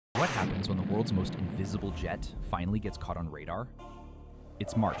What happens when the world's most invisible jet finally gets caught on radar?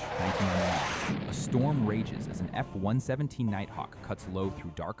 It's March 1999. A storm rages as an F-117 Nighthawk cuts low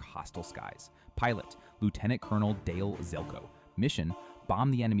through dark, hostile skies. Pilot, Lieutenant Colonel Dale Zelko. Mission, bomb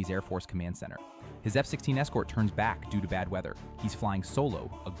the enemy's Air Force Command Center. His F-16 escort turns back due to bad weather. He's flying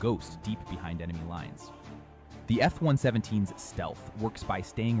solo, a ghost deep behind enemy lines. The F-117's stealth works by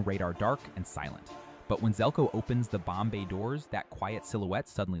staying radar dark and silent. But when Zelko opens the bomb bay doors, that quiet silhouette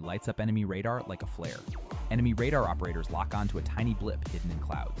suddenly lights up enemy radar like a flare. Enemy radar operators lock onto a tiny blip hidden in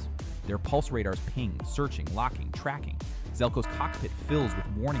clouds. Their pulse radars ping, searching, locking, tracking. Zelko's cockpit fills with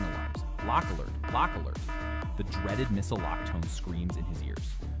warning alarms. Lock alert, lock alert. The dreaded missile lock tone screams in his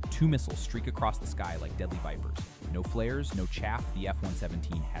ears. Two missiles streak across the sky like deadly vipers. No flares, no chaff, the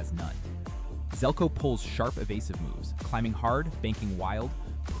F-117 has none. Zelko pulls sharp evasive moves, climbing hard, banking wild,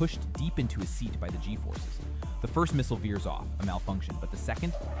 pushed deep into his seat by the G-forces. The first missile veers off, a malfunction, but the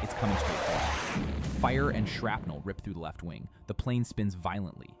second, it's coming straight for him. Fire and shrapnel rip through the left wing. The plane spins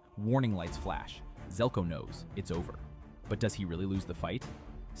violently. Warning lights flash. Zelko knows it's over. But does he really lose the fight?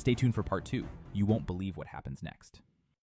 Stay tuned for part 2. You won't believe what happens next.